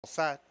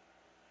Set.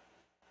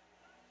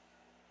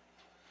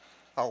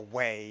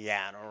 Away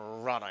and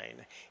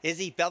running.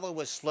 Isabella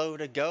was slow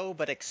to go,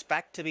 but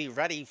expect to be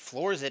ready.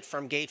 Floors it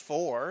from gate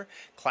 4.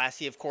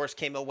 Classy, of course,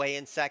 came away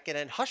in second,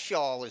 and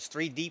Hushall is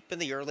 3 deep in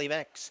the early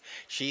mix.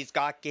 She's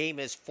Got Game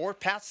is 4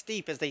 paths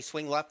deep as they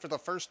swing left for the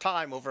first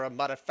time over a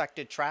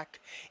mud-affected track.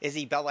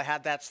 Isabella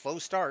had that slow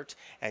start,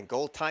 and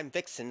Gold Time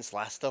Vixen's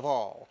last of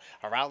all.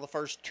 Around the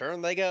first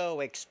turn they go.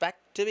 Expect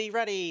to be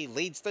ready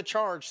leads the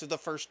charge to the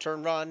first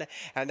turn run,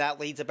 and that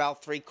leads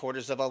about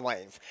 3/4 of a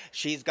length.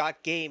 She's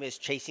Got Game is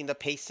chasing the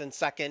pace in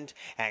second,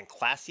 and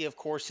Classy, of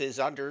course, is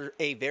under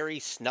a very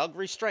snug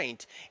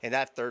restraint in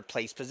that third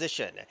place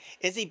position.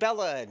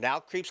 Isabella now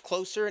creeps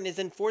closer and is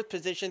in fourth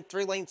position,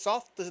 3 lengths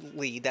off the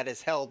lead that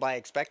is held by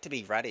Expect to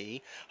be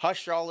Ready.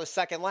 Hushall is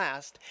second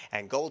last,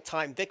 and Gold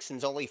Time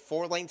Vixen's only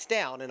 4 lengths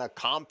down in a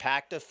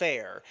compact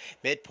affair.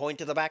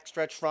 Midpoint of the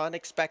backstretch run,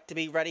 Expect to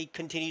be Ready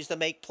continues to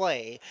make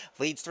play,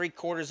 leads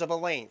 3/4 of a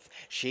length.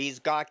 She's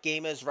Got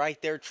Game is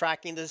right there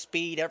tracking the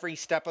speed every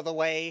step of the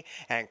way,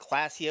 and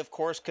Classy, of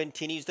course,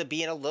 continues to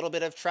be in a little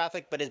bit of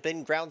traffic but has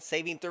been ground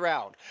saving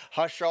throughout.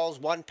 Hushall's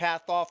 1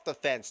 path off the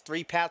fence,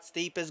 3 paths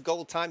deep is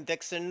Gold Time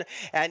Vixen,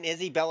 and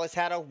Isabella's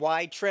had a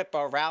wide trip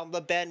around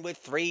the bend with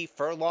 3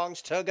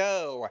 furlongs to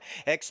go.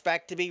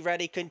 Expect to be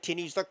Ready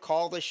continues to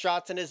call the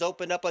shots and has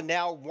opened up a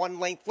now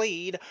 1-length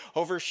lead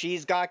over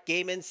She's Got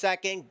Game in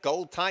second.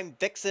 Gold Time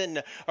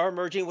Vixen are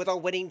emerging with a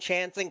winning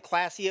chance, and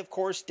Classy, of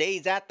course, stays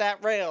at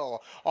that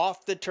rail.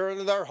 Off the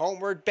turn, they're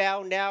homeward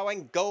bound now,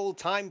 and Gold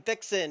Time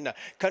Vixen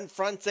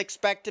confronts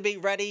Expect to be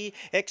Ready.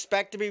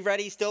 Expect to be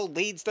Ready still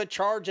leads the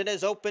charge and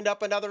has opened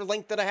up another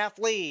length and a half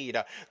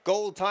lead.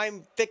 Gold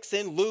Time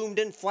Vixen loomed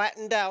and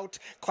flattened out.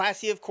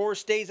 Classy, of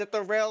course, stays at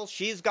the rail.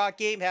 She's Got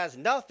Game has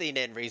nothing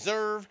in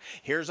reserve.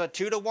 Here's a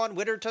 2-1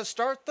 winner to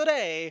start the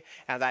day,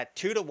 and that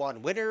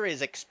 2-1 winner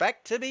is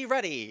Expect to be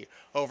Ready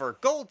over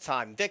Gold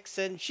Time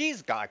Vixen,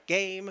 She's Got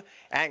Game,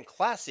 and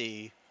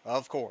Classy,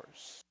 of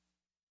course.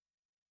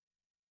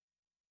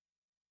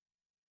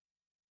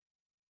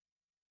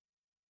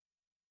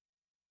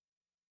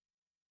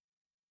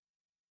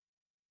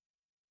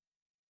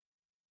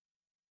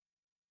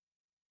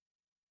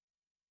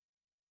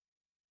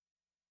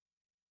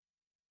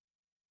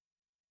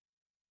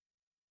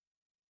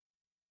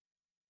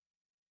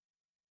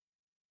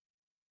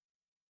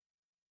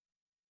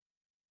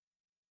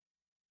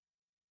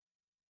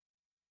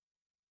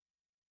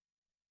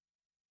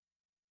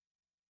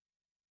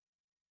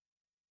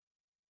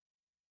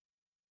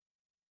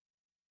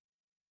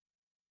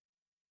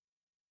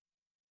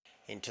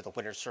 Into the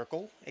winner's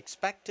circle,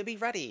 Expect to be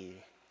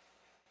Ready.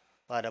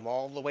 Led him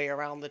all the way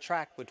around the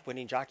track with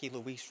winning jockey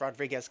Luis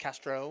Rodriguez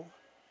Castro,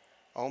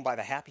 owned by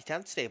the Happy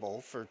 10th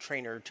stable for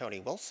trainer Tony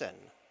Wilson.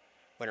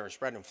 Winner is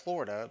bred in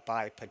Florida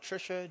by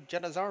Patricia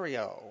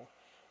Genazario.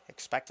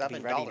 Expect to be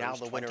ready now,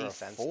 the winner of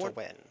 4 to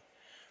win.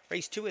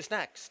 Race 2 is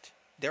next.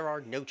 There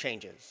are no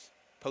changes.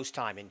 Post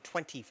time in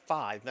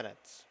 25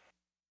 minutes.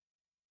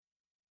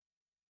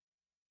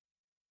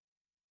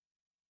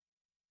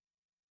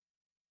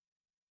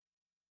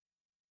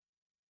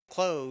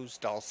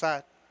 Closed, all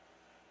set.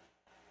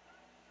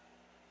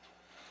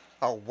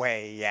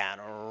 Away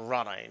and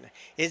running.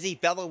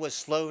 Isabella was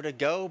slow to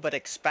go, but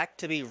Expect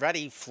to be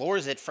Ready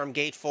floors it from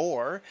gate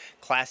 4.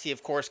 Classy,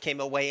 of course, came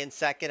away in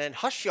second, and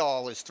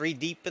Hushall is 3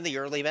 deep in the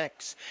early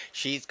mix.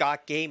 She's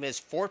Got Game is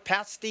 4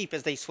 paths deep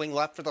as they swing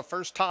left for the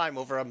first time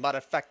over a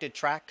mud-affected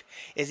track.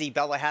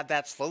 Isabella had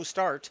that slow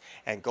start,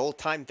 and Gold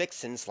Time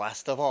Vixen's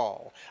last of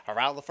all.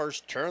 Around the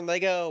first turn they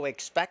go.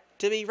 Expect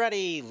to be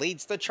Ready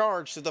leads the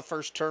charge to the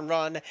first turn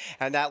run,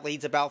 and that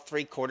leads about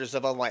 3/4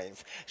 of a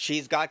length.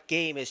 She's Got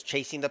Game is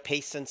chasing the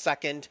pace in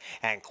second,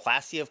 and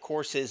Classy, of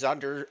course, is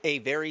under a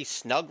very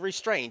snug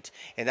restraint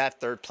in that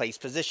third place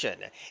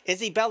position.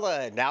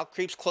 Isabella now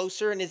creeps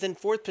closer and is in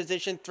fourth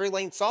position, 3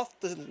 lengths off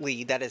the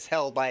lead that is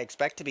held by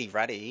Expect to be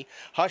Ready.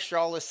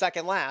 Hushall is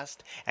second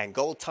last, and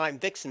Gold Time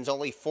Vixen's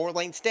only 4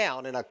 lengths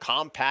down in a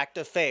compact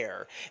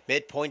affair.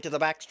 Midpoint of the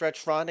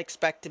backstretch run,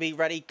 Expect to be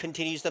Ready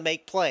continues to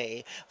make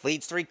play,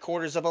 leads 3/4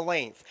 of a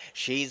length.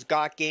 She's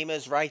Got Game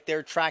is right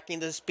there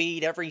tracking the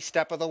speed every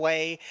step of the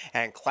way,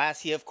 and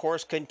Classy, of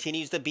course,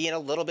 continues to be in a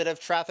little bit of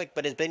traffic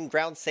but has been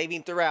ground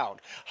saving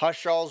throughout.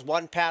 Hushall's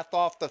 1 path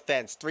off the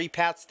fence, 3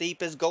 paths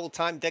deep is Gold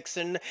Time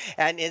Vixen,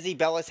 and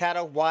Isabella's had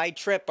a wide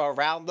trip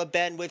around the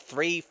bend with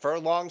 3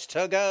 furlongs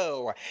to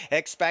go.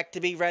 Expect to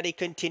be Ready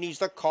continues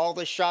to call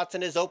the shots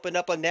and has opened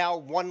up a now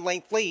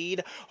 1-length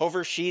lead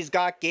over She's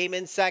Got Game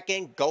in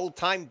second. Gold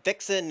Time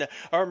Vixen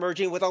are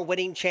emerging with a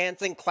winning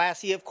chance, and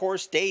Classy, of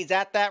course, stays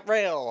at that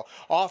rail.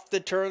 Off the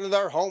turn,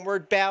 they're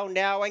homeward bound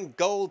now, and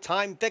Gold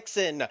Time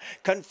Vixen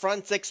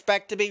confronts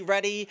Expect to be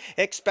Ready.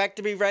 Expect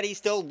to be Ready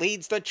still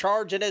leads the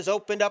charge and has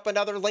opened up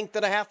another length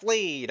and a half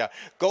lead.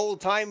 Gold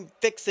Time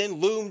Vixen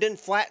loomed and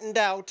flattened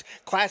out.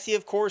 Classy,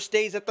 of course,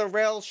 stays at the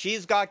rail.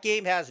 She's Got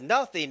Game has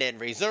nothing in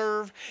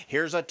reserve.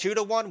 Here's a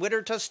 2-1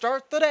 winner to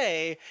start the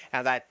day,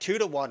 and that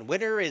 2-1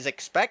 winner is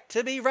Expect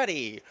to be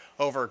Ready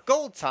over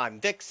Gold Time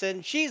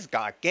Vixen, She's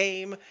Got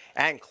Game,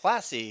 and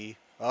Classy,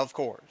 of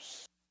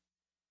course.